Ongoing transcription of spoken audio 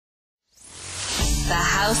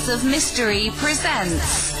House of Mystery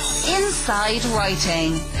presents Inside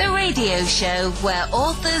Writing, the radio show where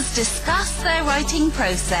authors discuss their writing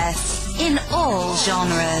process in all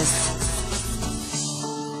genres.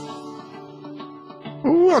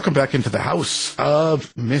 Welcome back into the House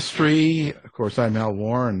of Mystery. Of course, I'm Al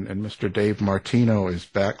Warren, and Mr. Dave Martino is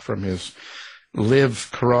back from his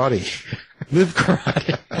Live Karate. Live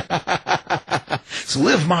Karate. It's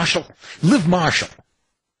Live Marshall. Live Marshall.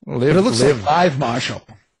 But it looks like Live Marshall.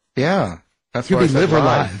 Yeah. That's could why be Live or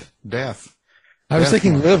Live. Death. I was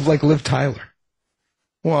thinking Marshall. Live like Liv Tyler.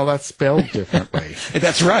 Well, that's spelled differently.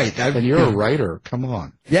 That's right. And you're a writer. Come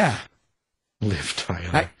on. Yeah. Liv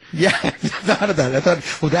Tyler. I thought of that. I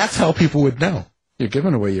thought, well, that's how people would know. You're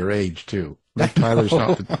giving away your age, too. Liv Tyler's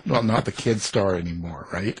not the kid star anymore,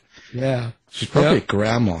 right? Yeah. She's probably a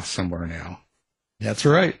grandma somewhere now. That's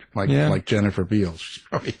right. Like Jennifer Beals.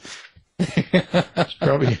 She's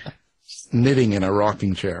probably knitting in a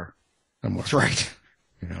rocking chair somewhere. That's right.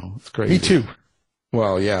 You know, it's crazy. Me too.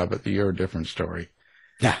 Well, yeah, but you're a different story.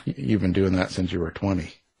 Yeah. You've been doing that since you were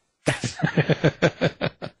 20.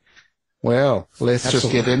 Well, let's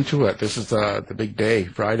just get into it. This is the big day,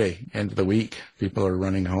 Friday, end of the week. People are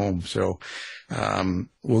running home, so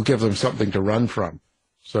we'll give them something to run from.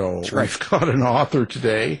 So we've got an author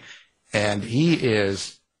today, and he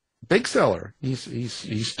is a big seller.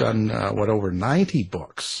 He's done over 90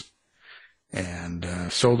 books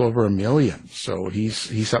and sold over 1 million. So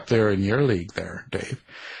he's up there in your league there, Dave.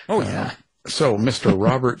 Oh yeah. So, Mr.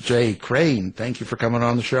 Robert J. Crane, thank you for coming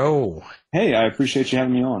on the show. Hey, I appreciate you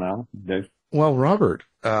having me on, Al, Dave. Well, Robert,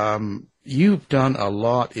 you've done a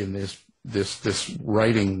lot in this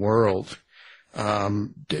writing world.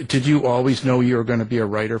 Did you always know you were going to be a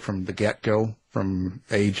writer from the get-go, from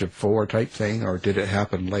age of 4 type thing, or did it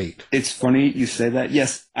happen late? It's funny you say that.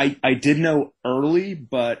 Yes, I did know early,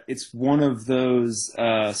 but it's one of those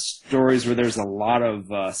stories where there's a lot of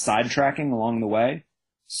sidetracking along the way.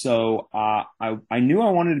 So I knew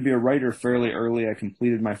I wanted to be a writer fairly early. I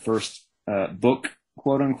completed my first book,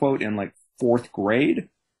 quote unquote, in like 4th grade.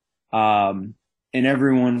 And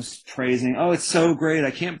everyone's praising, oh, it's so great.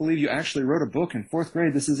 I can't believe you actually wrote a book in 4th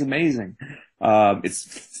grade. This is amazing.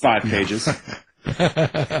 It's 5 pages.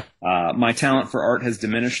 My talent for art has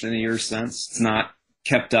diminished in the years since. It's not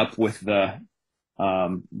kept up with the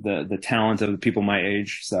talent of the people my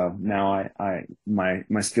age. So now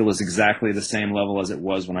my skill is exactly the same level as it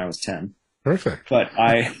was when I was 10. Perfect. But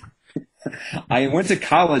I went to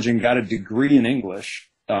college and got a degree in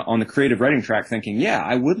English on the creative writing track thinking, yeah,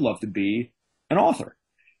 I would love to be an author.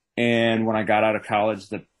 And when I got out of college,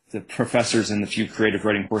 the professors in the few creative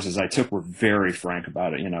writing courses I took were very frank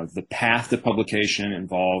about it. You know, the path to publication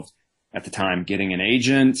involved at the time getting an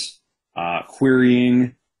agent,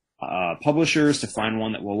 querying publishers to find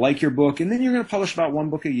one that will like your book, and then you're going to publish about 1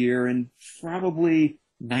 book a year, and probably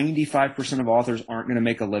 95% of authors aren't going to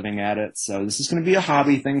make a living at it. So this is going to be a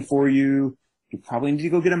hobby thing for you. You probably need to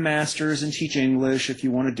go get a master's and teach English if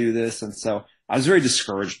you want to do this. And so I was very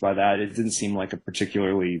discouraged by that. It didn't seem like a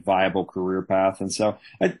particularly viable career path. And so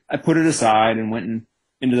I put it aside and went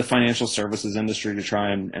into the financial services industry to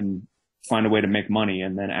try and find a way to make money.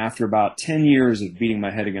 And then after about 10 years of beating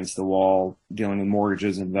my head against the wall, dealing with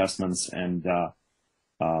mortgages, investments, and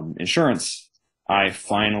insurance, I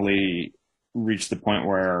finally reached the point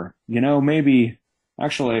where, maybe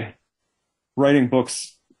actually writing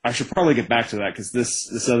books, I should probably get back to that because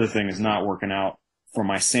this other thing is not working out for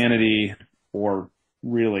my sanity or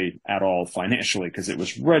really at all financially, because it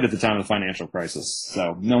was right at the time of the financial crisis.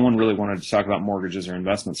 So no one really wanted to talk about mortgages or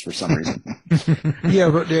investments for some reason. Yeah,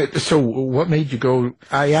 but so what made you go?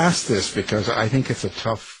 I asked this because I think it's a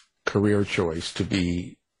tough career choice to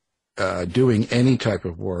be doing any type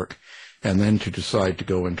of work and then to decide to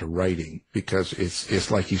go into writing, because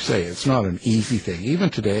it's like you say, it's not an easy thing. Even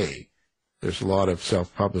today, there's a lot of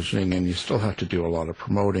self-publishing, and you still have to do a lot of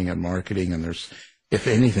promoting and marketing, and there's, if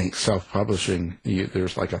anything, self-publishing,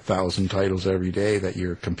 there's like 1,000 titles every day that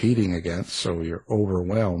you're competing against, so you're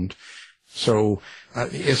overwhelmed. So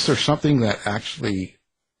is there something that actually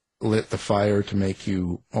lit the fire to make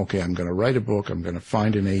you, okay, I'm going to write a book, I'm going to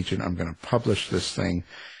find an agent, I'm going to publish this thing?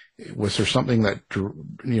 Was there something that,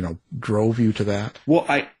 drove you to that? Well,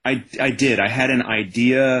 I did. I had an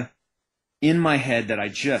idea in my head that I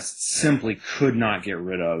just simply could not get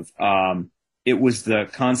rid of. It was the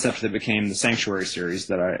concept that became the Sanctuary series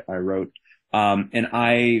that I wrote. And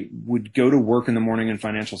I would go to work in the morning in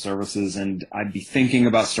financial services, and I'd be thinking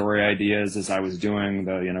about story ideas as I was doing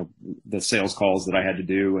the sales calls that I had to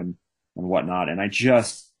do and whatnot. And I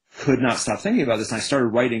just could not stop thinking about this. And I started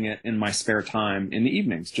writing it in my spare time in the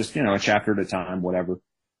evenings, just, a chapter at a time, whatever.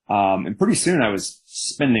 And pretty soon I was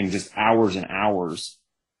spending just hours and hours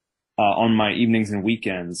on my evenings and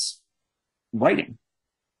weekends writing.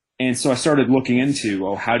 And so I started looking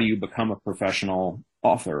into, how do you become a professional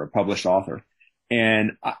author, a published author?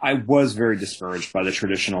 And I was very discouraged by the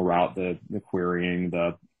traditional route, the querying,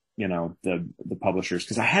 the publishers,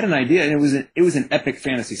 because I had an idea, and it was an epic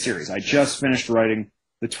fantasy series. I just finished writing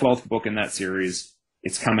the 12th book in that series.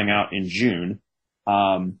 It's coming out in June.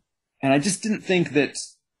 And I just didn't think that,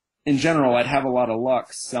 in general, I'd have a lot of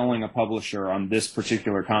luck selling a publisher on this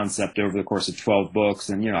particular concept over the course of 12 books.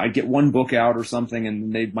 And, I'd get one book out or something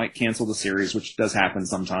and they might cancel the series, which does happen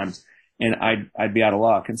sometimes. And I'd be out of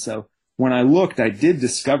luck. And so when I looked, I did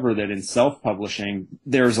discover that in self-publishing,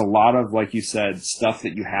 there's a lot of, like you said, stuff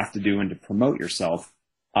that you have to do and to promote yourself.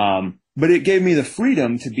 But it gave me the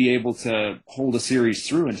freedom to be able to hold a series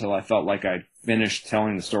through until I felt like I'd finished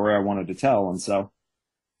telling the story I wanted to tell. And so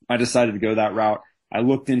I decided to go that route. I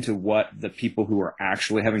looked into what the people who were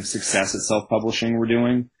actually having success at self-publishing were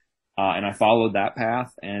doing, and I followed that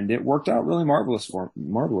path, and it worked out really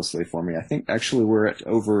marvelously for me. I think actually we're at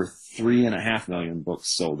over 3.5 million books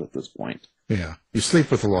sold at this point. Yeah, you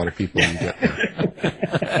sleep with a lot of people when you get there.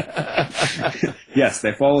 Yes,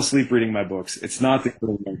 they fall asleep reading my books. It's not the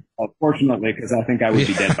equivalent, unfortunately, because I think I would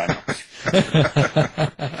be dead by now.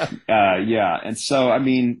 Yeah, and so I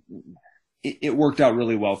mean, it worked out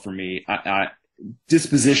really well for me.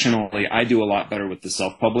 Dispositionally, I do a lot better with the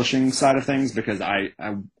self-publishing side of things because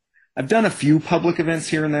I've done a few public events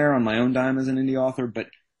here and there on my own dime as an indie author, but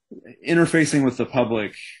interfacing with the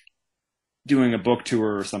public, doing a book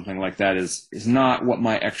tour or something like that is not what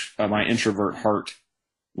my introvert heart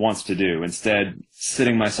wants to do. Instead,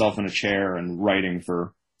 sitting myself in a chair and writing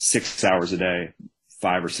for 6 hours a day,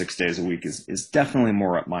 5 or 6 days a week is definitely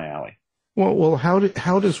more up my alley. Well,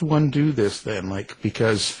 how does one do this then?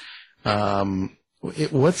 Because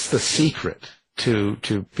what's the secret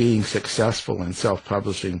to being successful in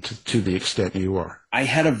self-publishing to the extent you are? I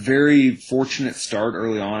had a very fortunate start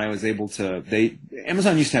early on. I was able to,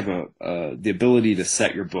 Amazon used to have the ability to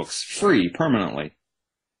set your books free permanently.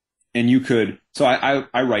 And you could, so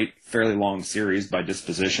I write fairly long series by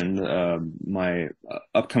disposition. My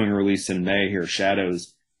upcoming release in May here,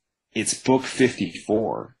 Shadows, it's book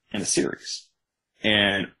 54 in a series.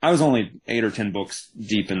 And I was only 8 or 10 books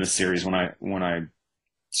deep in this series when I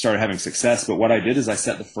started having success. But what I did is I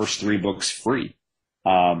set the first 3 books free.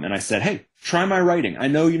 And I said, hey, try my writing. I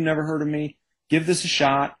know you've never heard of me. Give this a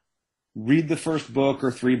shot. Read the first book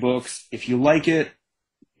or 3 books. If you like it,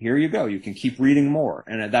 here you go. You can keep reading more.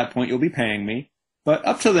 And at that point, you'll be paying me. But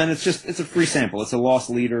up till then, it's a free sample. It's a lost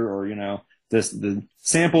leader or, the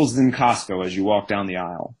samples in Costco as you walk down the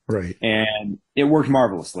aisle. Right. And it worked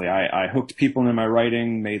marvelously. I hooked people into my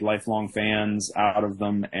writing, made lifelong fans out of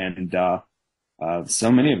them, and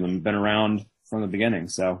so many of them have been around from the beginning.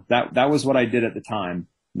 So that was what I did at the time.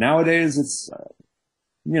 Nowadays, it's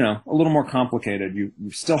a little more complicated. You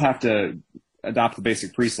still have to adopt the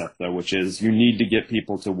basic precept, though, which is you need to get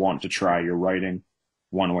people to want to try your writing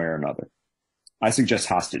one way or another. I suggest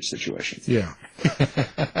hostage situations. Yeah.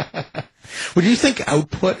 Well, do you think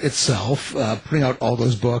output itself, putting out all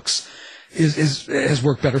those books, has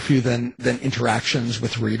worked better for you than interactions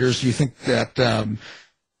with readers? Do you think that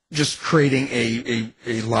just creating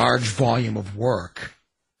a large volume of work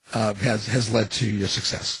has led to your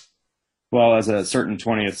success? Well, as a certain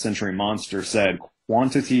 20th century monster said,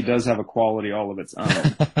 quantity does have a quality all of its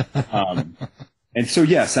own. And so,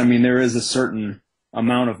 yes, I mean, there is a certain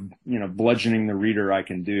amount of, bludgeoning the reader I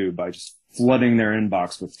can do by just flooding their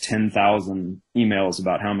inbox with 10,000 emails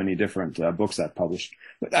about how many different books I've published.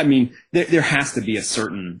 But I mean, there has to be a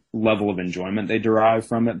certain level of enjoyment they derive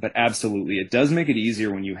from it, but absolutely, it does make it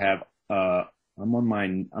easier when you have, I'm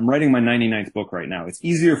writing my 99th book right now. It's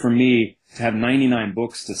easier for me to have 99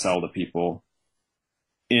 books to sell to people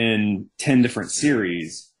in 10 different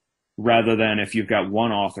series rather than if you've got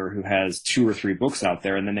one author who has 2 or 3 books out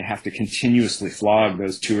there and then they have to continuously flog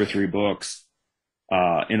those 2 or 3 books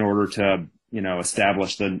in order to,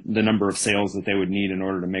 establish the number of sales that they would need in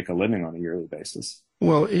order to make a living on a yearly basis.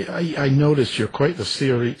 Well, I noticed you're quite the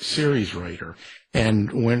series writer.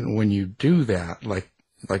 And when you do that,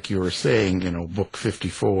 like you were saying, book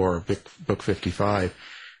 54, book 55,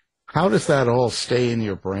 how does that all stay in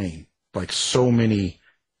your brain? Like so many,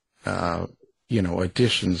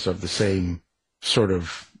 editions of the same sort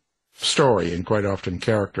of story and quite often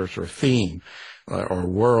characters or theme or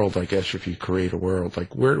world, I guess, if you create a world.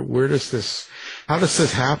 Like how does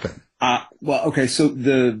this happen? Well, okay. So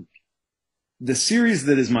the series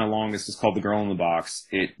that is my longest is called The Girl in the Box.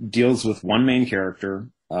 It deals with one main character,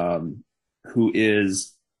 who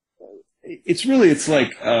is, it's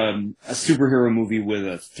like a superhero movie with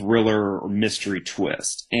a thriller or mystery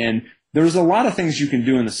twist. And there's a lot of things you can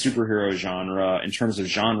do in the superhero genre in terms of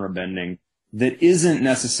genre bending that isn't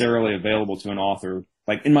necessarily available to an author.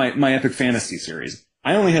 Like in my epic fantasy series,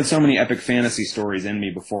 I only had so many epic fantasy stories in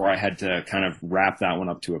me before I had to kind of wrap that one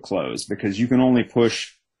up to a close, because you can only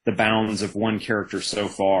push the bounds of one character so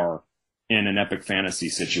far in an epic fantasy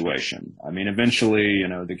situation. I mean, eventually,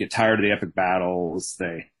 they get tired of the epic battles.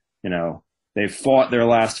 They've fought their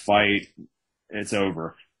last fight. It's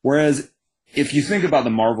over. Whereas if you think about the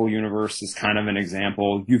Marvel Universe as kind of an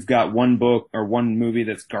example, you've got one book or one movie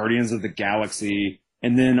that's Guardians of the Galaxy.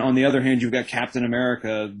 And then on the other hand, you've got Captain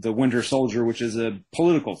America, the Winter Soldier, which is a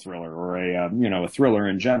political thriller or a thriller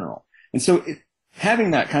in general. And so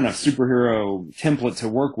having that kind of superhero template to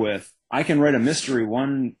work with, I can write a mystery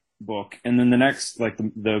one book, and then the next, like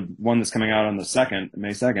the one that's coming out on the May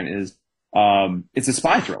 2nd is, it's a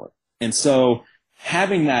spy thriller. And so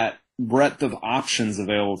having that breadth of options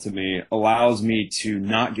available to me allows me to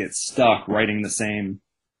not get stuck writing the same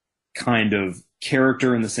kind of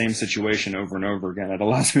character in the same situation over and over again. It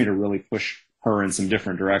allows me to really push her in some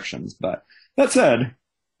different directions. But that said,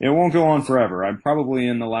 it won't go on forever. I'm probably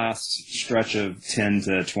in the last stretch of 10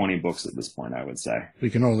 to 20 books at this point, I would say. We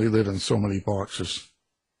can only live in so many boxes.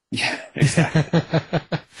 Yeah, exactly.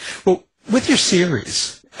 Well, with your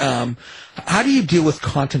series, how do you deal with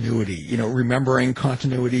continuity? Remembering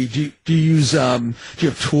continuity. Do you use? Do you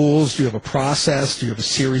have tools? Do you have a process? Do you have a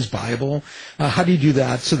series Bible? How do you do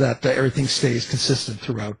that so that everything stays consistent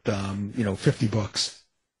throughout? 50 books.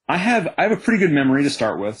 I have a pretty good memory to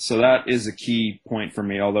start with, so that is a key point for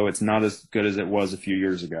me. Although it's not as good as it was a few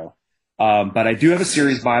years ago, but I do have a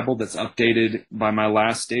series Bible that's updated by my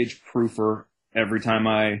last stage proofer. Every time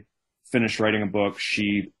I finish writing a book,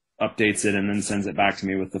 she updates it and then sends it back to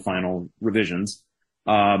me with the final revisions.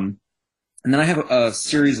 And then I have a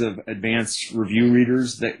series of advanced review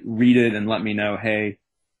readers that read it and let me know, hey,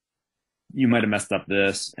 you might have messed up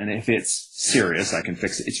this. And if it's serious, I can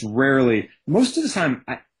fix it. It's rarely, most of the time,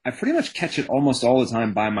 I pretty much catch it almost all the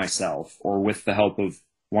time by myself or with the help of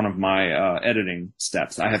one of my editing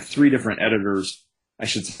steps. I have 3 different editors, I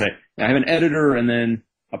should say. I have an editor and then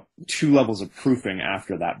 2 levels of proofing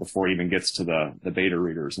after that before it even gets to the beta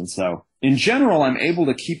readers. And so in general, I'm able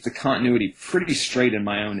to keep the continuity pretty straight in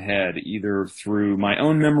my own head, either through my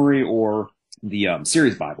own memory or the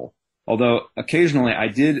series Bible. Although occasionally I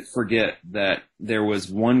did forget that there was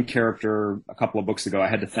one character a couple of books ago. I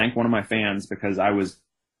had to thank one of my fans because I was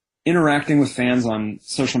interacting with fans on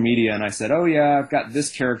social media and I said, oh yeah, I've got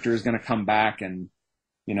this character is going to come back and,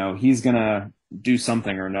 he's going to do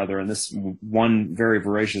something or another. And this one very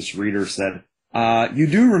voracious reader said, you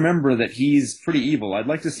do remember that he's pretty evil. I'd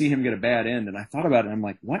like to see him get a bad end. And I thought about it and I'm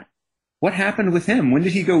like, what happened with him? When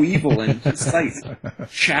did he go evil? And he cites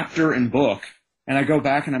chapter and book. And I go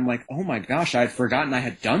back and I'm like, oh my gosh, I'd forgotten I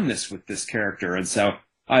had done this with this character. And so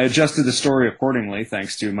I adjusted the story accordingly,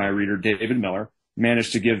 thanks to my reader, David Miller,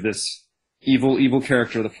 managed to give this evil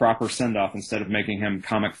character the proper send-off instead of making him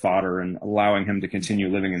comic fodder and allowing him to continue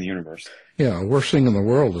living in the universe. Yeah, worst thing in the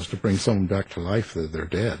world is to bring someone back to life that they're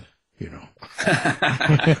dead,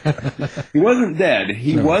 He wasn't dead.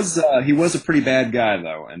 He was a pretty bad guy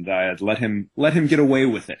though, and I had let him get away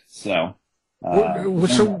with it. So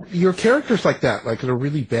so your characters like that, like they're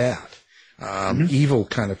really bad, evil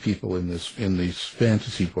kind of people in these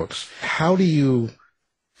fantasy books. How do you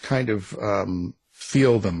kind of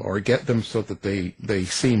feel them or get them so that they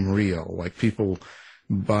seem real, like people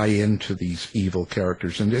buy into these evil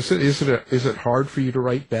characters? And is it hard for you to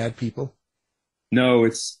write bad people? No,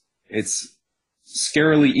 it's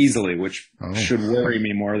scarily easily, which should worry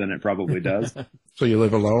me more than it probably does. So you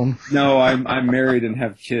live alone? No, I'm married and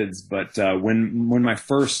have kids, but when my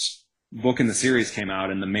first book in the series came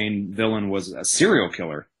out and the main villain was a serial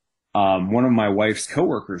killer, one of my wife's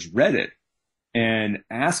coworkers read it and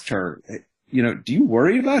asked her, do you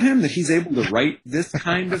worry about him, that he's able to write this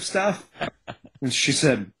kind of stuff? And she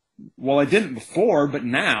said, well, I didn't before, but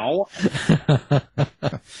now.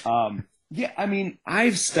 Yeah, I mean,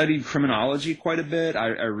 I've studied criminology quite a bit.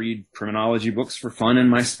 I read criminology books for fun in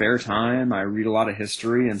my spare time. I read a lot of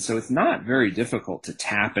history, and so it's not very difficult to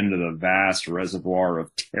tap into the vast reservoir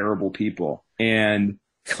of terrible people and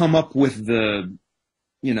come up with the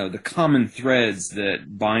common threads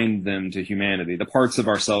that bind them to humanity, the parts of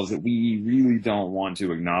ourselves that we really don't want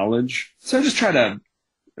to acknowledge. So I just try to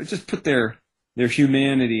put their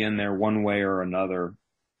humanity in there one way or another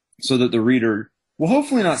so that the reader will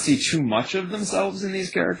hopefully not see too much of themselves in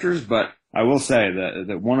these characters. But I will say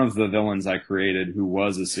that one of the villains I created, who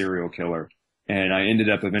was a serial killer, and I ended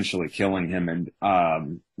up eventually killing him.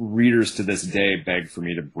 And readers to this day beg for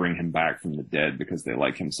me to bring him back from the dead because they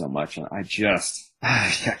like him so much. And I can't.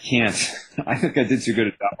 I think I did too good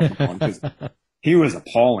a job on the one because he was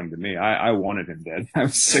appalling to me. I wanted him dead. I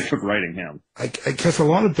was sick of writing him. I guess a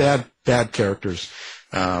lot of bad characters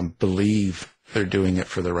believe they're doing it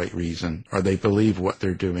for the right reason, or they believe what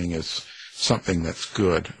they're doing is something that's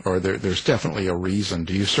good, or there's definitely a reason.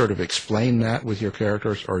 Do you sort of explain that with your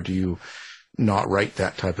characters, or do you not write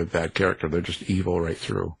that type of bad character? They're just evil right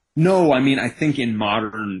through. No, I mean, I think in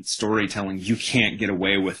modern storytelling, you can't get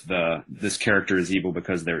away with this character is evil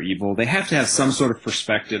because they're evil. They have to have some sort of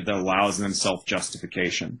perspective that allows them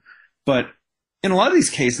self-justification. But in a lot of these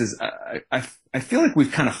cases, I feel like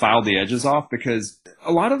we've kind of filed the edges off because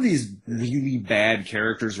a lot of these really bad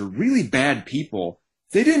characters or really bad people,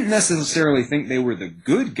 they didn't necessarily think they were the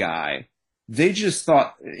good guy. They just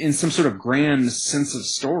thought, in some sort of grand sense of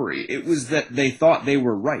story, it was that they thought they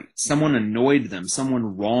were right. Someone annoyed them.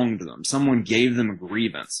 Someone wronged them. Someone gave them a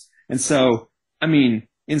grievance. And so, I mean,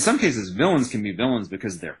 in some cases, villains can be villains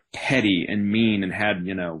because they're petty and mean and had,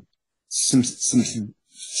 some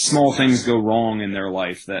small things go wrong in their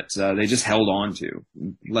life that they just held on to,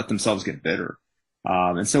 let themselves get bitter.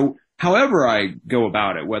 And so, however I go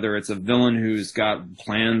about it, whether it's a villain who's got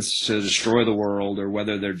plans to destroy the world or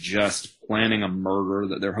whether they're just planning a murder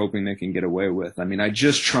that they're hoping they can get away with, I mean, I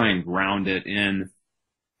just try and ground it in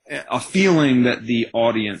a feeling that the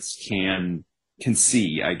audience can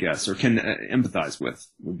see, I guess, or can empathize with,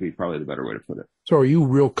 would be probably the better way to put it. So are you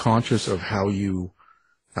real conscious of how you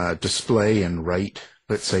display and write,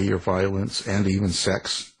 let's say, your violence and even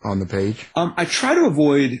sex on the page? I try to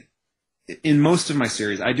avoid... In most of my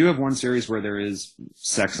series, I do have one series where there is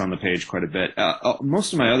sex on the page quite a bit.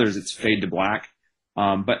 Most of my others, it's fade to black.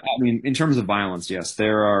 But I mean, in terms of violence, yes,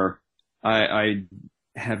 there are. I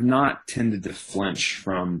have not tended to flinch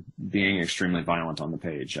from being extremely violent on the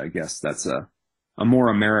page. I guess that's a more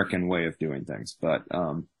American way of doing things. But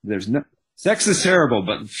there's no sex is terrible,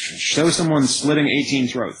 but show someone slitting 18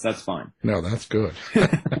 throats. That's fine. No, that's good.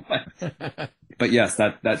 But yes,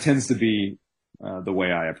 that tends to be the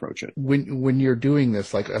way I approach it. When you're doing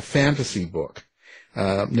this, like a fantasy book,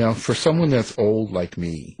 now for someone that's old like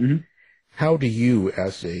me, mm-hmm. How do you,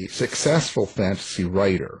 as a successful fantasy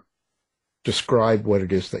writer, describe what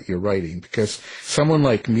it is that you're writing? Because someone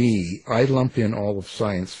like me, I lump in all of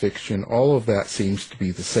science fiction. All of that seems to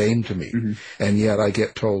be the same to me. Mm-hmm. And yet I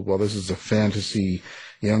get told, well, this is a fantasy,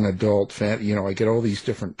 young adult, I get all these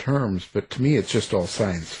different terms, but to me it's just all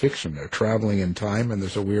science fiction. They're traveling in time and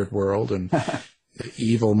there's a weird world and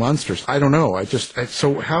evil monsters. I don't know.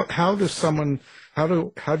 So how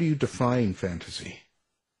do you define fantasy?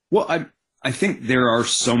 Well, I think there are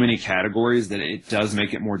so many categories that it does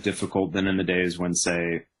make it more difficult than in the days when,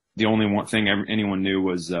 say, the only one thing anyone knew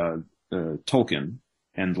was Tolkien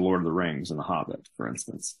and The Lord of the Rings and The Hobbit, for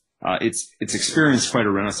instance. It's experienced quite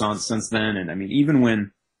a renaissance since then, and I mean, even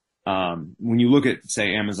when you look at,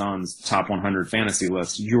 say, Amazon's top 100 fantasy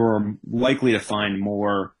list, you're likely to find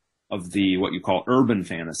more of the what you call urban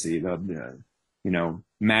fantasy, the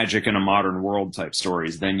magic in a modern world type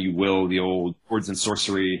stories than you will the old swords and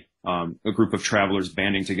sorcery. A group of travelers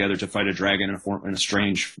banding together to fight a dragon in a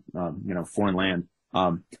strange, foreign land.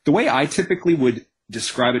 The way I typically would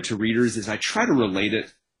describe it to readers is I try to relate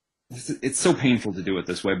it. It's so painful to do it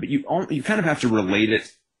this way, but you kind of have to relate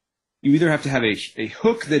it. You either have to have a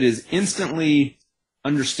hook that is instantly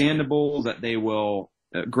understandable, that they will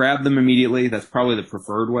grab them immediately. That's probably the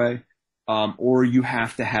preferred way. Or you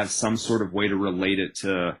have to have some sort of way to relate it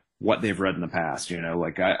to what they've read in the past.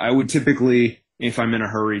 Like I would typically, if I'm in a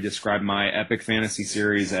hurry, describe my epic fantasy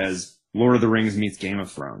series as Lord of the Rings meets Game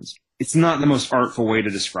of Thrones. It's not the most artful way to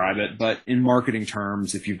describe it, but in marketing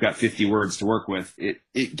terms, if you've got 50 words to work with,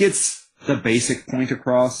 it gets the basic point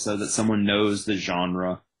across so that someone knows the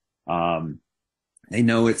genre. They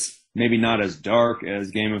know it's maybe not as dark as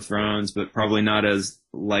Game of Thrones, but probably not as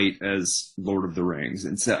light as Lord of the Rings.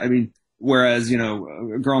 And so, I mean, whereas,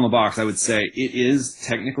 Girl in the Box, I would say it is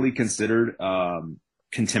technically considered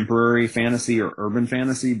contemporary fantasy or urban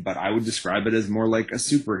fantasy, but I would describe it as more like a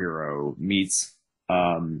superhero meets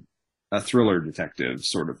a thriller detective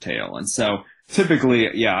sort of tale. And so typically,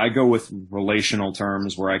 yeah, I go with relational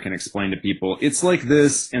terms where I can explain to people it's like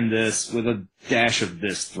this and this with a dash of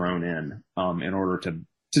this thrown in order to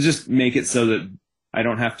just make it so that I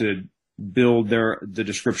don't have to build the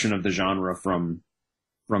description of the genre from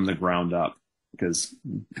the ground up, because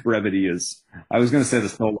brevity is, I was going to say the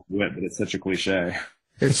soul of wit, but it's such a cliche.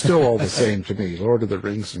 It's still all the same to me, Lord of the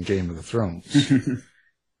Rings and Game of the Thrones.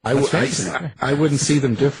 I wouldn't see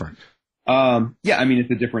them different. Yeah, I mean,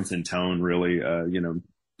 it's a difference in tone, really.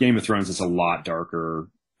 Game of Thrones is a lot darker,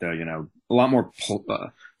 a lot more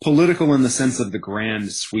political in the sense of the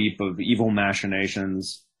grand sweep of evil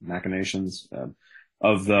machinations,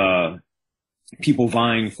 of the people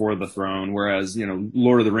vying for the throne, whereas,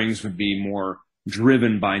 Lord of the Rings would be more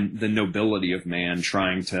driven by the nobility of man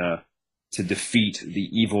trying to defeat the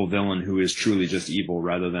evil villain who is truly just evil,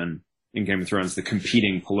 rather than in Game of Thrones, the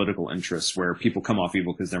competing political interests where people come off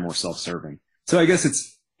evil because they're more self-serving. So I guess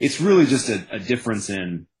it's really just a difference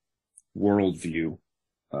in worldview,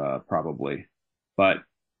 probably. But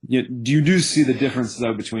you do see the difference,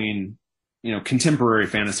 though, between, contemporary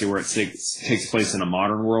fantasy where it takes place in a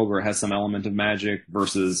modern world where it has some element of magic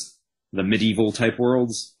versus the medieval type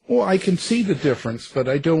worlds. Well, I can see the difference, but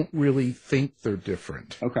I don't really think they're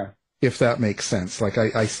different. Okay. If that makes sense. Like,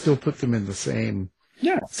 I still put them in the same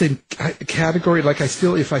Yeah. same category. Like,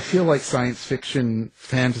 if I feel like science fiction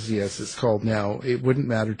fantasy, as it's called now, it wouldn't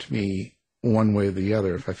matter to me one way or the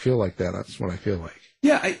other. If I feel like that, that's what I feel like.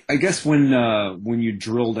 Yeah, I guess when you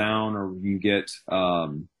drill down or you get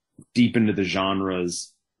deep into the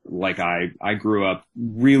genres, like I grew up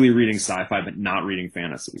really reading sci-fi but not reading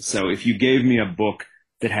fantasy. So if you gave me a book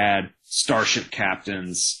that had starship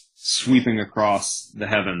captains sweeping across the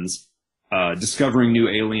heavens, discovering new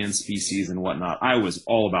alien species and whatnot, I was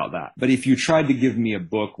all about that. But if you tried to give me a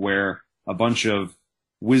book where a bunch of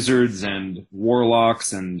wizards and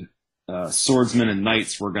warlocks and swordsmen and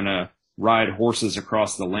knights were going to ride horses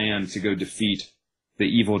across the land to go defeat the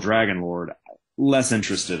evil dragon lord, less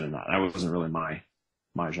interested in that. That wasn't really my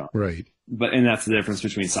genre. Right. And that's the difference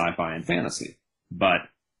between sci-fi and fantasy. But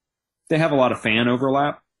they have a lot of fan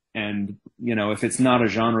overlap. And, if it's not a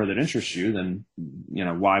genre that interests you, then,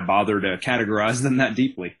 why bother to categorize them that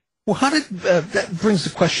deeply? Well, that brings the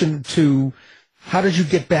question to, how did you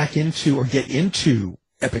get back into or get into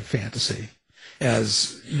epic fantasy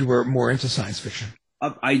as you were more into science fiction?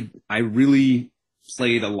 I really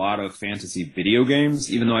played a lot of fantasy video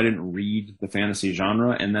games, even though I didn't read the fantasy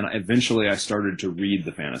genre. And then eventually I started to read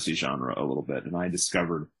the fantasy genre a little bit, and I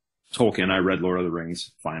discovered Tolkien. I read Lord of the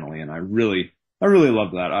Rings finally, and I really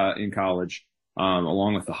loved that in college,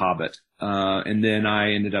 along with The Hobbit. And then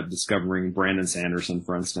I ended up discovering Brandon Sanderson,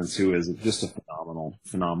 for instance, who is just a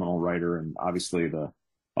phenomenal writer, and obviously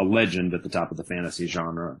a legend at the top of the fantasy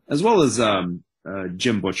genre, as well as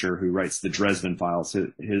Jim Butcher, who writes the Dresden Files.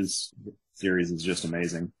 His series is just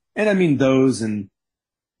amazing. And I mean, those and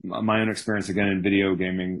my own experience again in video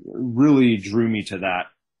gaming really drew me to that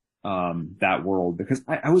world, because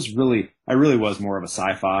I really was more of a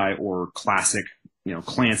sci-fi or classic,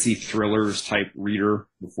 Clancy thrillers type reader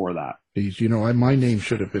before that. Geez, my name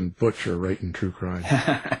should have been Butcher, right, in True Crime.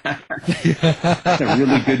 That's a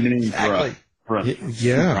really good name for a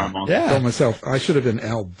yeah. I told myself I should have been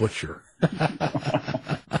Al Butcher.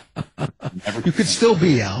 You could still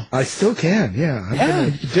be Al. I still can, yeah.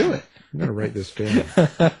 You could do it. I'm going to write this down.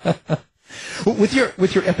 With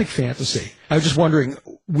your epic fantasy, I was just wondering,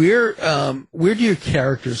 where do your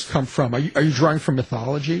characters come from? Are you drawing from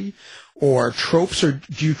mythology or tropes, or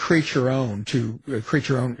do you create your own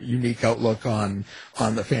unique outlook on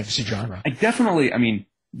the fantasy genre?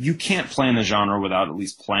 You can't play in the genre without at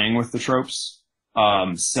least playing with the tropes.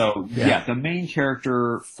 The main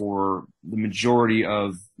character for the majority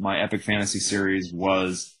of my epic fantasy series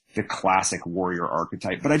was the classic warrior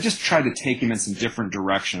archetype, but I just tried to take him in some different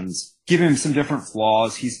directions, give him some different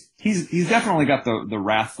flaws. He's definitely got the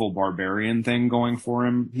wrathful barbarian thing going for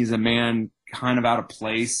him. He's a man kind of out of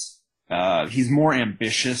place. He's more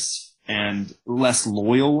ambitious and less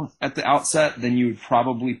loyal at the outset than you would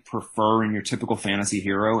probably prefer in your typical fantasy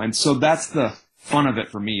hero. And so that's the fun of it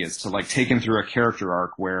for me, is to take him through a character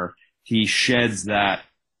arc where he sheds that,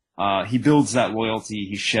 he builds that loyalty,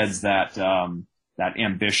 he sheds that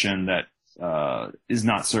ambition that is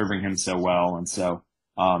not serving him so well. And so,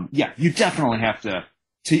 you definitely have to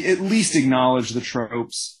at least acknowledge the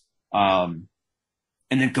tropes,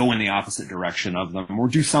 and then go in the opposite direction of them, or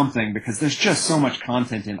do something, because there's just so much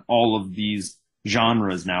content in all of these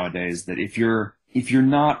genres nowadays that if you're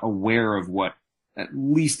not aware of what, at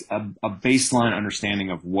least a baseline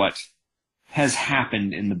understanding of what has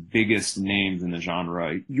happened in the biggest names in the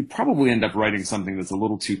genre, you probably end up writing something that's a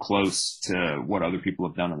little too close to what other people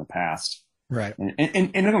have done in the past. Right. And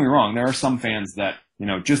don't get me wrong, there are some fans that,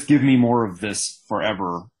 just give me more of this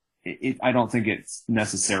forever. I don't think it's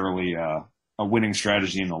necessarily a winning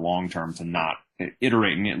strategy in the long term to not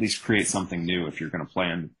iterate and at least create something new if you're going to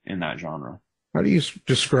play in that genre. How do you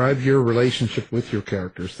describe your relationship with your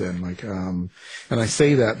characters then? And I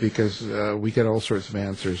say that because we get all sorts of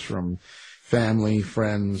answers from family,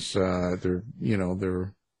 friends, their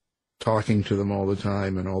talking to them all the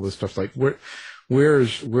time and all this stuff? Like, where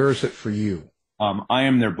is it for you? I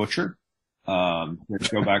am their butcher. Let's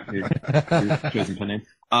go back to your chosen pin name.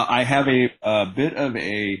 I have a bit of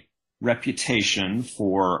a reputation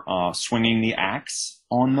for swinging the axe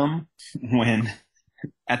on them when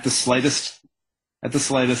at the slightest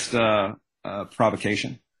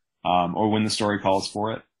provocation, or when the story calls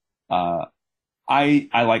for it. I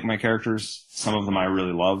like my characters. Some of them I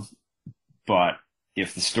really love, but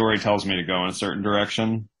if the story tells me to go in a certain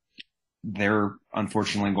direction, they're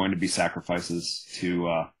unfortunately going to be sacrifices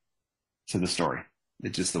to the story.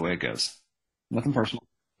 It's just the way it goes. Nothing personal.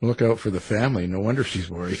 Look out for the family. No wonder she's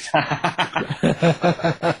worried.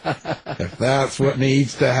 If that's what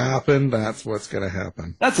needs to happen, that's what's going to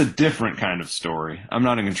happen. That's a different kind of story. I'm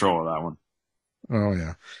not in control of that one. Oh,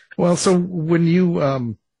 yeah. Well, so when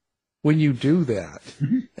you do that,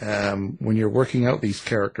 when you're working out these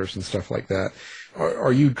characters and stuff like that,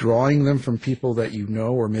 are you drawing them from people that you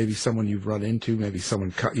know, or maybe someone you've run into, maybe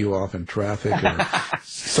someone cut you off in traffic, or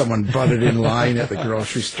someone butted in line at the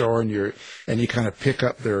grocery store, and you kind of pick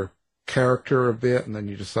up their character a bit, and then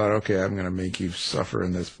you decide, okay, I'm going to make you suffer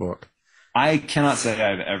in this book? I cannot say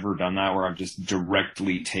I've ever done that, where I've just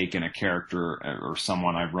directly taken a character or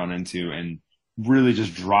someone I've run into and really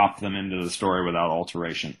just dropped them into the story without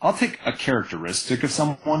alteration. I'll take a characteristic of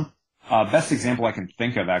someone. Best example I can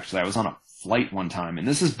think of, actually, I was on a flight one time, and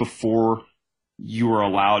this is before you were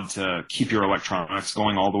allowed to keep your electronics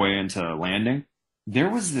going all the way into landing. There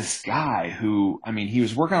was this guy who, he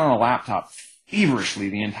was working on a laptop feverishly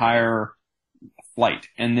the entire flight,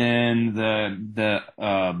 and then the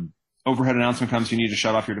overhead announcement comes, you need to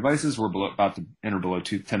shut off your devices, we're about to enter below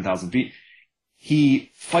 10,000 feet. He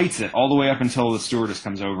fights it all the way up until the stewardess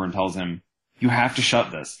comes over and tells him, you have to shut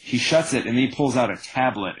this. He shuts it, and then he pulls out a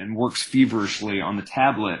tablet and works feverishly on the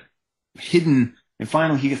tablet, hidden, and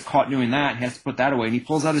finally he gets caught doing that. He has to put that away, and he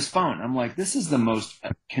pulls out his phone. I'm like, this is the most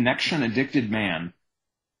connection-addicted man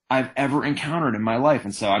I've ever encountered in my life.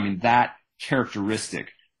 And so, that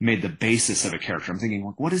characteristic made the basis of a character. I'm thinking,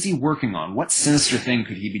 what is he working on? What sinister thing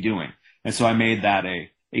could he be doing? And so I made that a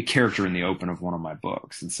character in the open of one of my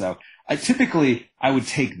books. And so I would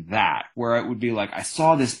take that, where it would be like, I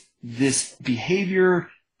saw this behavior,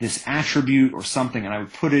 this attribute or something, and I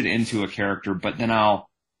would put it into a character, but then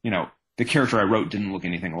the character I wrote didn't look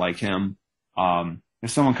anything like him. If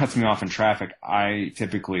someone cuts me off in traffic, I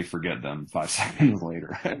typically forget them 5 seconds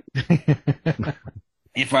later.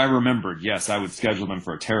 If I remembered, yes, I would schedule them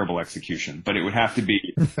for a terrible execution, but it would have to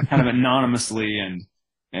be kind of anonymously,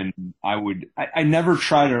 and I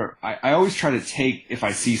always try to take, if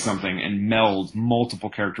I see something, and meld multiple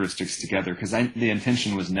characteristics together, because the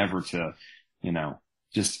intention was never to,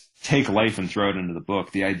 just take life and throw it into the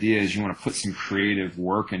book. The idea is you want to put some creative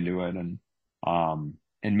work into it and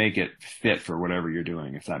make it fit for whatever you're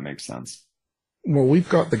doing, if that makes sense. Well, we've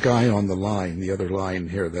got the guy on the line, the other line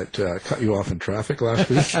here, that cut you off in traffic last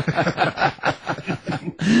week.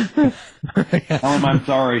 Tell him I'm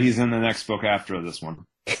sorry. He's in the next book after this one.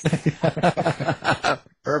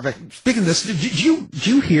 Perfect. Speaking of this, do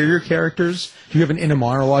you hear your characters? Do you have an inner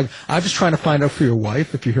monologue? I'm just trying to find out for your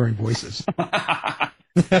wife if you're hearing voices. I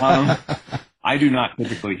do not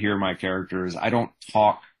typically hear my characters. I don't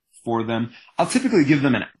talk for them. I'll typically give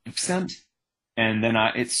them an accent, and then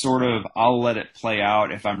I'll let it play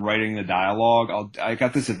out. If I'm writing the dialogue, I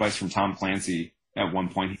got this advice from Tom Clancy at one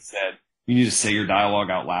point. He said, you need to say your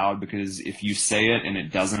dialogue out loud, because if you say it and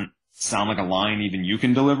it doesn't sound like a line even you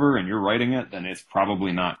can deliver and you're writing it, then it's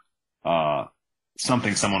probably not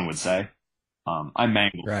something someone would say. I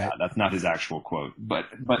mangled that. That's not his actual quote, but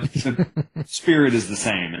the spirit is the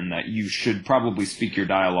same, in that you should probably speak your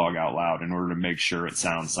dialogue out loud in order to make sure it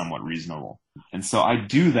sounds somewhat reasonable. And so I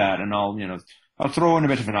do that, and I'll throw in a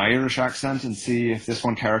bit of an Irish accent and see if this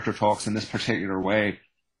one character talks in this particular way,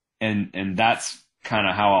 and that's kind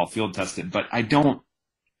of how I'll field test it. But I don't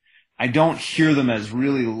hear them as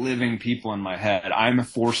really living people in my head. I'm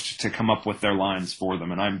forced to come up with their lines for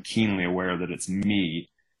them, and I'm keenly aware that it's me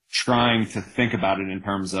trying to think about it in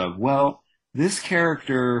terms of, well, this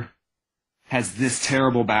character has this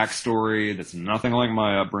terrible backstory that's nothing like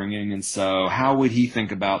my upbringing, and so how would he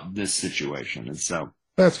think about this situation? And so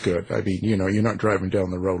that's good. You're not driving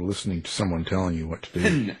down the road listening to someone telling you what to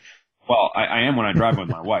do. Well, I am when I drive with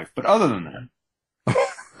my wife, but other than that.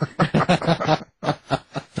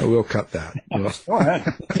 We'll cut that. Go ahead.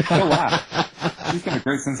 Go laugh. She's got a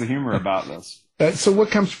great sense of humor about this. So what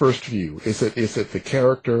comes first for you? Is it the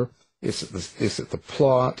character? Is it the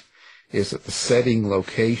plot? Is it the setting,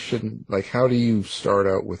 location? Like, how do you start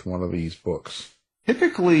out with one of these books?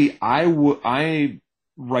 Typically, I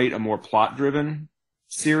write a more plot-driven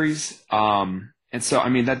series. And so, I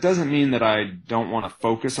mean, that doesn't mean that I don't want to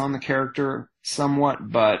focus on the character somewhat,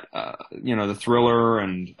 but, the thriller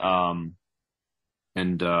and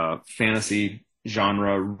fantasy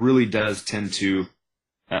genre really does tend to,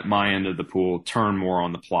 at my end of the pool, turn more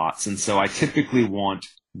on the plots. And so I typically want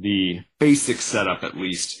the basic setup, at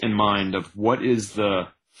least, in mind of what is the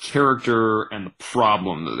character and the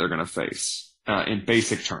problem that they're going to face in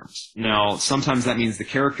basic terms. Now, sometimes that means the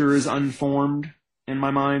character is unformed in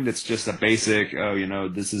my mind. It's just a basic,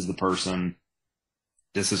 this is the person,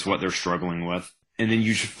 this is what they're struggling with. And then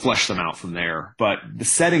you should flesh them out from there. But the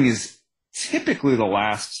setting is typically the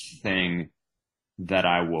last thing that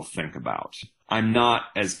I will think about. I'm not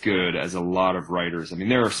as good as a lot of writers. I mean,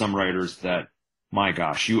 there are some writers that, my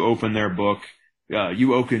gosh, you open their book,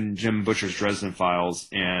 you open Jim Butcher's Dresden Files,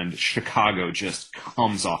 and Chicago just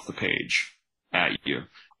comes off the page at you.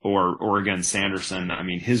 Or again, Sanderson, I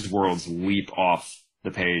mean, his worlds leap off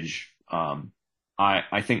the page.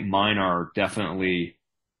 I think mine are definitely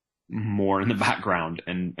more in the background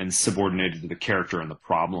and subordinated to the character and the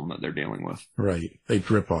problem that they're dealing with. Right. They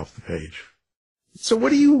drip off the page. So what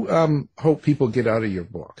do you hope people get out of your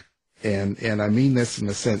book? And I mean this in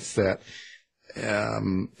the sense that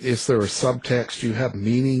is there a subtext? Do you have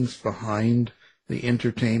meanings behind the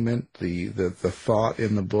entertainment, the thought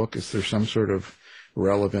in the book? Is there some sort of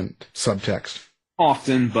relevant subtext?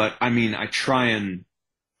 Often, but I mean, I try and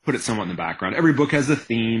put it somewhat in the background. Every book has a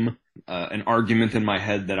theme, an argument in my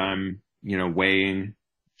head that I'm, weighing.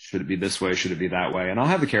 Should it be this way? Should it be that way? And I'll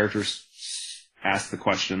have the characters ask the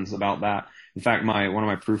questions about that. In fact, one of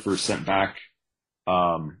my proofers sent back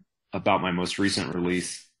about my most recent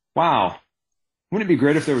release. Wow, wouldn't it be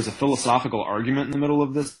great if there was a philosophical argument in the middle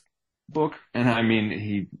of this book? And I mean,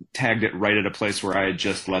 he tagged it right at a place where I had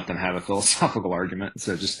just let them have a philosophical argument.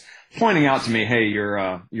 So just pointing out to me, hey,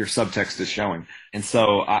 your subtext is showing. And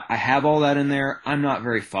so I have all that in there. I'm not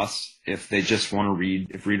very fussed if they just want to read,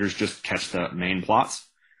 if readers just catch the main plots.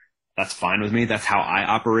 That's fine with me. That's how I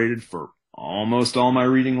operated for almost all my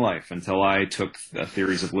reading life until I took a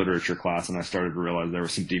theories of literature class and I started to realize there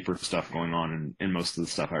was some deeper stuff going on in most of the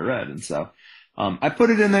stuff I read. And so I put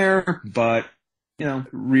it in there, but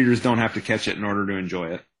readers don't have to catch it in order to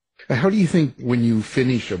enjoy it. How do you think when you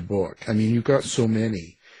finish a book? I mean, you've got so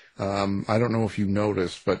many. I don't know if you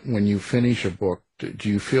noticed, but when you finish a book, do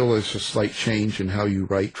you feel there's a slight change in how you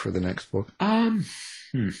write for the next book?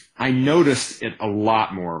 I noticed it a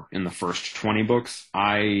lot more in the first 20 books.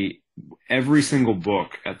 Every single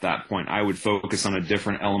book at that point, I would focus on a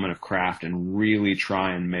different element of craft and really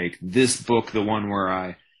try and make this book the one where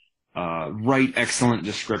I write excellent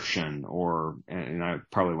description, and I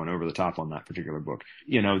probably went over the top on that particular book.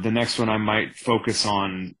 The next one I might focus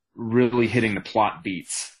on really hitting the plot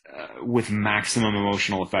beats with maximum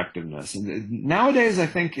emotional effectiveness. And nowadays, I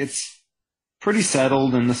think it's pretty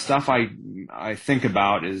settled, and the stuff I think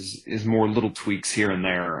about is more little tweaks here and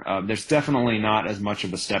there. There's definitely not as much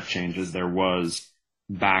of a step change as there was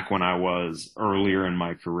back when I was earlier in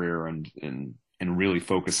my career and really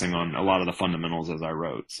focusing on a lot of the fundamentals as I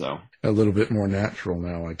wrote. So a little bit more natural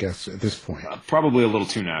now, I guess, at this point. Probably a little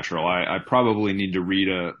too natural. I probably need to read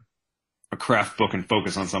a craft book and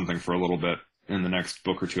focus on something for a little bit in the next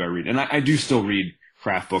book or two I read. And I do still read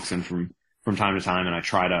craft books and from time to time, and I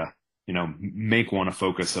try to make one a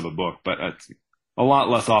focus of a book, but it's a lot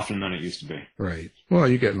less often than it used to be. Right. Well,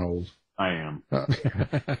 you're getting old. I am.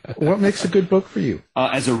 What makes a good book for you?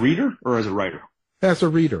 As a reader or as a writer? As a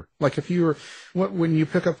reader. Like when you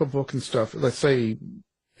pick up a book and stuff, let's say,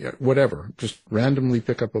 whatever, just randomly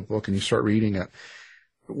pick up a book and you start reading it.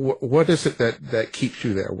 What is it that keeps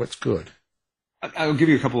you there? What's good? I'll give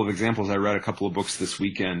you a couple of examples. I read a couple of books this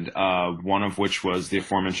weekend, one of which was the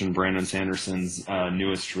aforementioned Brandon Sanderson's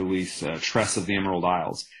newest release, Tress of the Emerald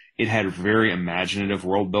Isles. It had very imaginative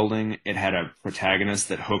world building. It had a protagonist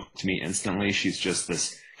that hooked me instantly. She's just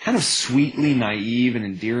this kind of sweetly naive and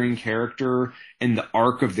endearing character, and the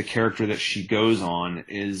arc of the character that she goes on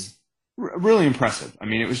is really impressive. I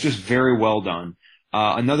mean, it was just very well done.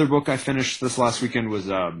 Another book I finished this last weekend was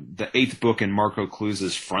the 8th book in Marco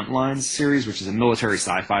Cluse's Frontlines series, which is a military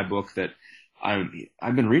sci-fi book that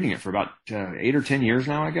I've been reading it for about 8 or 10 years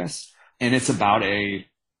now, I guess. And it's about a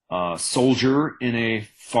soldier in a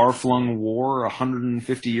far-flung war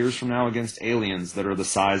 150 years from now against aliens that are the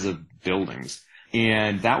size of buildings.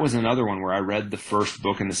 And that was another one where I read the first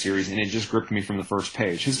book in the series, and it just gripped me from the first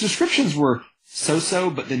page. His descriptions were so-so,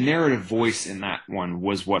 but the narrative voice in that one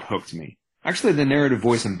was what hooked me. Actually, the narrative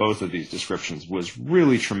voice in both of these descriptions was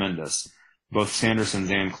really tremendous, both Sanderson's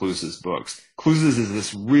and Cluse's books. Cluse's is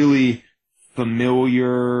this really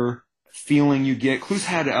familiar, feeling you get. Kloos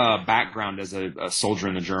had a background as a soldier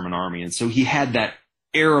in the German army, and so he had that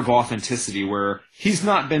air of authenticity where he's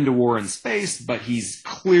not been to war in space, but he's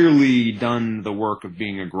clearly done the work of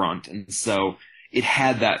being a grunt. And so it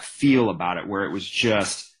had that feel about it where it was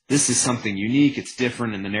just, this is something unique, it's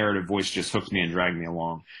different, and the narrative voice just hooked me and dragged me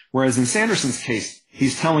along. Whereas in Sanderson's case,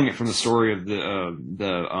 he's telling it from the story of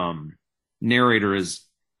the narrator is,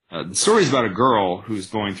 the story is about a girl who's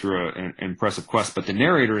going through an impressive quest, but the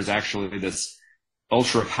narrator is actually this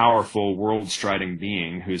ultra powerful world striding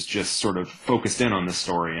being who's just sort of focused in on this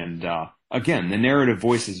story. And again, the narrative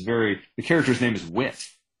voice is the character's name is Wit,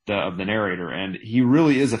 of the narrator, and he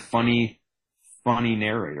really is a funny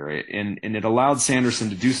narrator. And it allowed Sanderson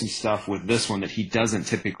to do some stuff with this one that he doesn't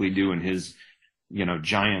typically do in his,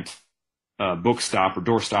 giant book stop or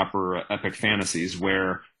doorstopper epic fantasies,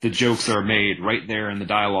 where the jokes are made right there in the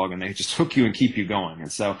dialogue and they just hook you and keep you going.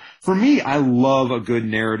 And so for me, I love a good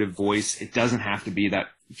narrative voice. It doesn't have to be that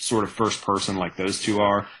sort of first person like those two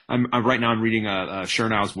are. Right now I'm reading a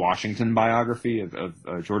Schernau's Washington biography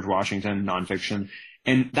of George Washington, nonfiction.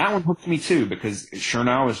 And that one hooked me too, because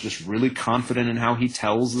Schernau is just really confident in how he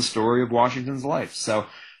tells the story of Washington's life. So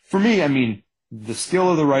for me, I mean, the skill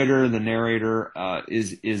of the writer, the narrator,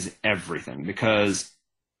 is everything, because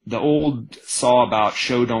the old saw about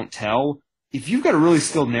show don't tell. If you've got a really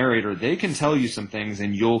skilled narrator, they can tell you some things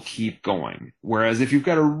and you'll keep going. Whereas if you've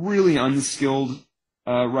got a really unskilled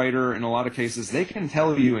writer, in a lot of cases, they can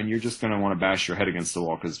tell you and you're just going to want to bash your head against the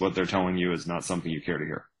wall because what they're telling you is not something you care to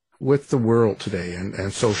hear. With the world today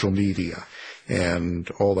and social media and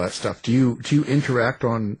all that stuff, do you interact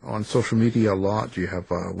on social media a lot? Do you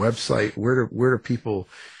have a website? Where do people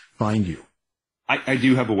find you? I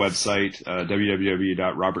do have a website,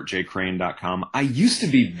 www.robertjcrane.com. I used to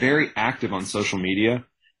be very active on social media.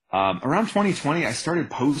 Around 2020, I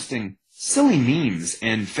started posting silly memes,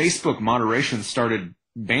 and Facebook moderation started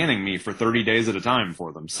banning me for 30 days at a time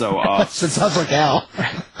for them. So, so it sounds like Al.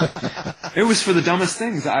 It was for the dumbest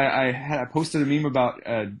things. I posted a meme about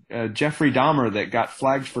Jeffrey Dahmer that got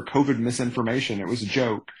flagged for COVID misinformation. It was a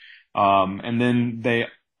joke. And then they,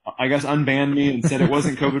 I guess, unbanned me and said it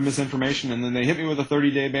wasn't COVID misinformation. And then they hit me with a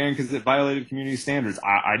 30-day ban because it violated community standards.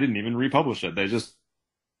 I didn't even republish it. They just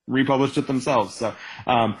republished it themselves. So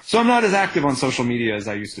I'm not as active on social media as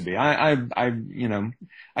I used to be. I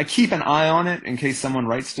keep an eye on it in case someone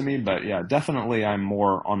writes to me, but yeah, definitely I'm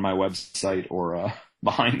more on my website or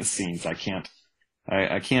behind the scenes. I can't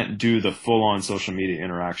do the full on social media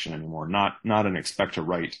interaction anymore. Not and expect to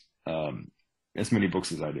write as many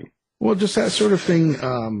books as I do. Well, does that sort of thing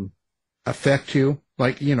affect you?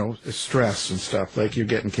 Like, stress and stuff, like you're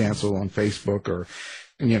getting canceled on Facebook or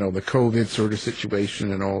the COVID sort of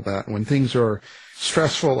situation and all that. When things are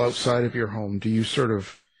stressful outside of your home,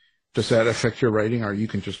 does that affect your writing, or you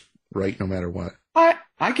can just write no matter what?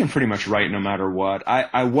 I can pretty much write no matter what.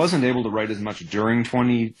 I wasn't able to write as much during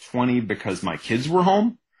 2020 because my kids were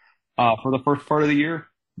home for the first part of the year.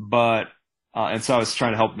 But and so I was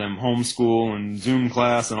trying to help them homeschool and Zoom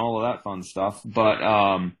class and all of that fun stuff. But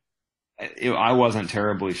I wasn't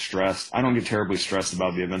terribly stressed. I don't get terribly stressed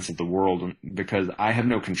about the events of the world because I have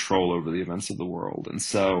no control over the events of the world. And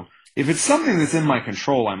so if it's something that's in my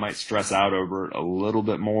control, I might stress out over it a little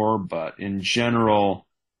bit more. But in general,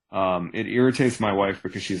 it irritates my wife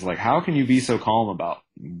because she's like, how can you be so calm about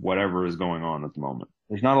whatever is going on at the moment?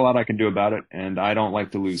 There's not a lot I can do about it, and I don't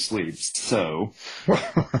like to lose sleep. So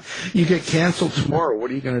you get canceled tomorrow.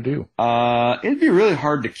 What are you going to do? It'd be really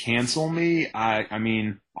hard to cancel me. I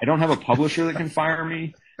mean, I don't have a publisher that can fire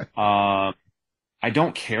me. I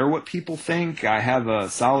don't care what people think. I have a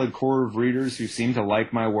solid core of readers who seem to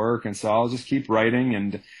like my work, and so I'll just keep writing.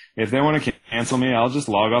 And if they want to cancel me, I'll just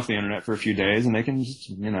log off the internet for a few days, and they can just,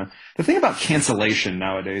 The thing about cancellation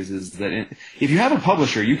nowadays is that if you have a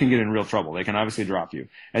publisher, you can get in real trouble. They can obviously drop you.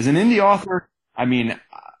 As an indie author, I mean,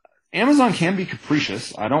 Amazon can be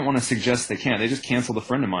capricious. I don't want to suggest they can't. They just canceled a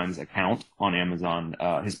friend of mine's account on Amazon,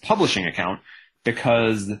 his publishing account,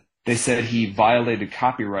 because they said he violated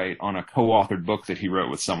copyright on a co-authored book that he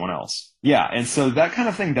wrote with someone else. Yeah, and so that kind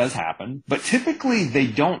of thing does happen. But typically they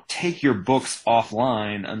don't take your books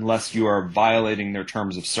offline unless you are violating their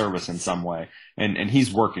terms of service in some way. And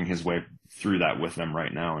he's working his way through that with them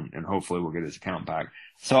right now, and hopefully we'll get his account back.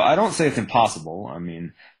 So I don't say it's impossible,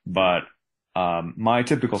 but my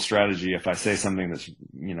typical strategy, if I say something that's,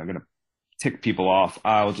 going to tick people off,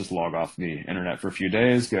 I'll just log off the internet for a few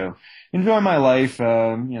days, go enjoy my life,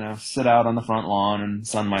 sit out on the front lawn and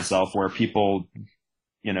sun myself, where people,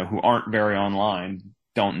 who aren't very online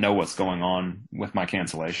don't know what's going on with my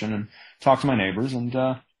cancellation, and talk to my neighbors and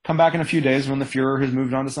come back in a few days when the Fuhrer has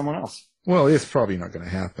moved on to someone else. Well, it's probably not going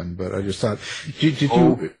to happen, but I just thought,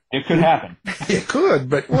 it could happen. It could,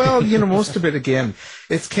 but, well, most of it, again,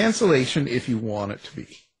 it's cancellation if you want it to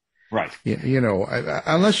be. Right.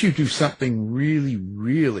 Unless you do something really,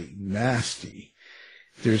 really nasty,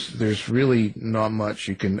 there's really not much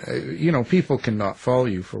you can, people cannot follow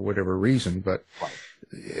you for whatever reason, but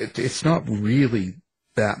it's not really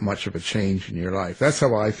that much of a change in your life. That's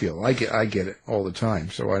how I feel. I get it all the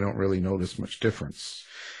time, so I don't really notice much difference.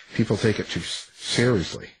 People take it too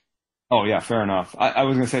seriously. Oh, yeah, fair enough. I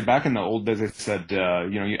was going to say, back in the old days, I said,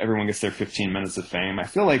 everyone gets their 15 minutes of fame. I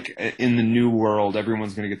feel like in the new world,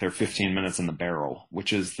 everyone's going to get their 15 minutes in the barrel,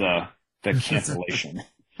 which is the cancellation.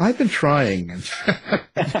 I've been trying, and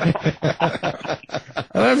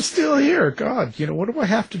I'm still here. God, what do I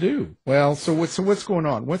have to do? Well, so what's going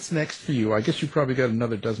on? What's next for you? I guess you probably got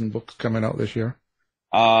another dozen books coming out this year.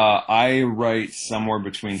 I write somewhere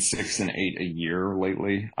between 6 and 8 a year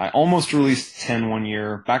lately. I almost released 10 one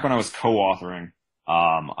year. Back when I was co-authoring,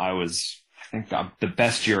 I think the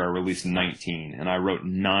best year I released 19, and I wrote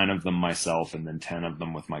 9 of them myself and then 10 of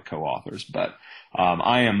them with my co-authors. But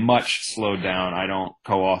I am much slowed down. I don't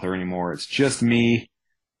co-author anymore. It's just me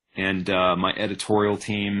and my editorial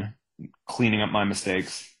team cleaning up my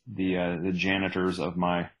mistakes, the janitors of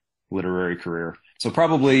my literary career. So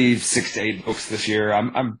probably 6 to 8 books this year.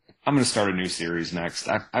 I'm going to start a new series next.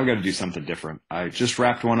 I've got to do something different. I just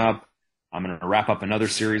wrapped one up. I'm going to wrap up another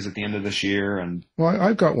series at the end of this year. And well,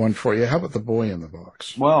 I've got one for you. How about The Boy in the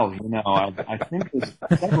Box? Well, I think there's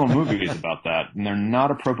several movies about that, and they're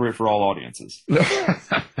not appropriate for all audiences. How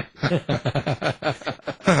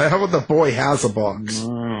about The Boy Has a Box?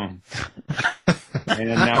 And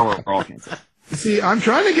now we're all canceled. See, I'm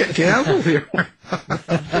trying to get canceled here. I'm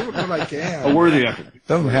doing what I can. A worthy effort.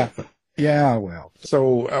 Doesn't happen. Yeah, well.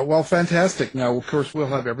 So, fantastic. Now, of course, we'll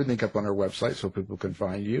have everything up on our website so people can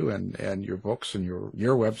find you and your books and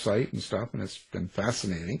your website and stuff, and it's been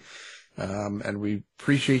fascinating. And we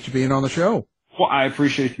appreciate you being on the show. Well, I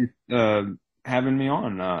appreciate you having me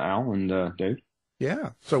on, Al and Dave.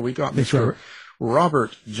 Yeah. So we got Mr.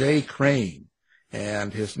 Robert J. Crane,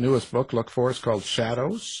 and his newest book, look for, is called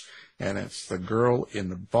Shadows, and it's The Girl in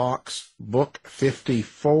the Box, book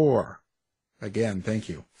 54. Again, thank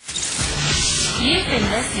you. You've been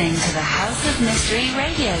listening to the House of Mystery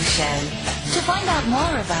radio show. To find out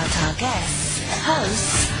more about our guests,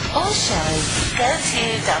 hosts, or shows, go to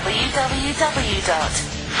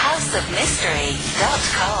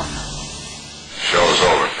www.houseofmystery.com. Show's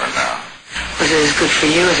over for now. Was it as good for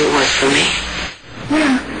you as it was for me?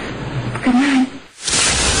 Well, good night.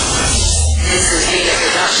 This has been a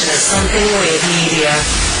production of Something Weird Media.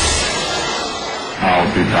 I'll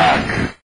be back.